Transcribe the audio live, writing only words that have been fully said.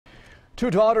Two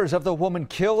daughters of the woman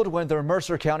killed when their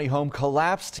Mercer County home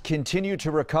collapsed continue to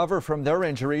recover from their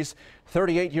injuries.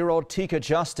 38-year-old Tika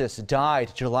Justice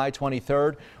died July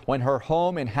 23rd when her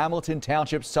home in Hamilton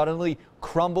Township suddenly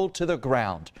crumbled to the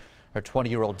ground. Her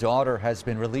 20-year-old daughter has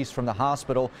been released from the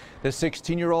hospital. The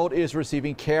 16-year-old is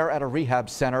receiving care at a rehab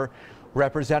center.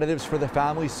 Representatives for the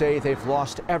family say they've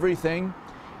lost everything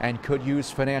and could use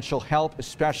financial help,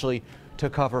 especially to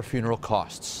cover funeral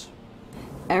costs.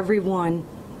 Everyone,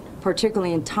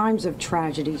 particularly in times of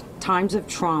tragedy, times of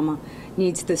trauma,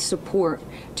 needs the support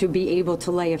to be able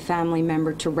to lay a family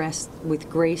member to rest with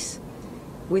grace,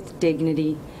 with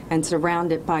dignity, and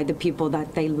surrounded by the people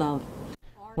that they love.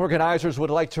 Organizers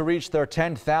would like to reach their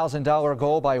 $10,000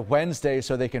 goal by Wednesday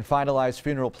so they can finalize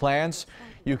funeral plans.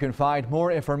 You can find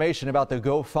more information about the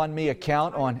GoFundMe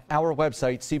account on our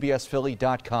website,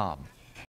 cbsphilly.com.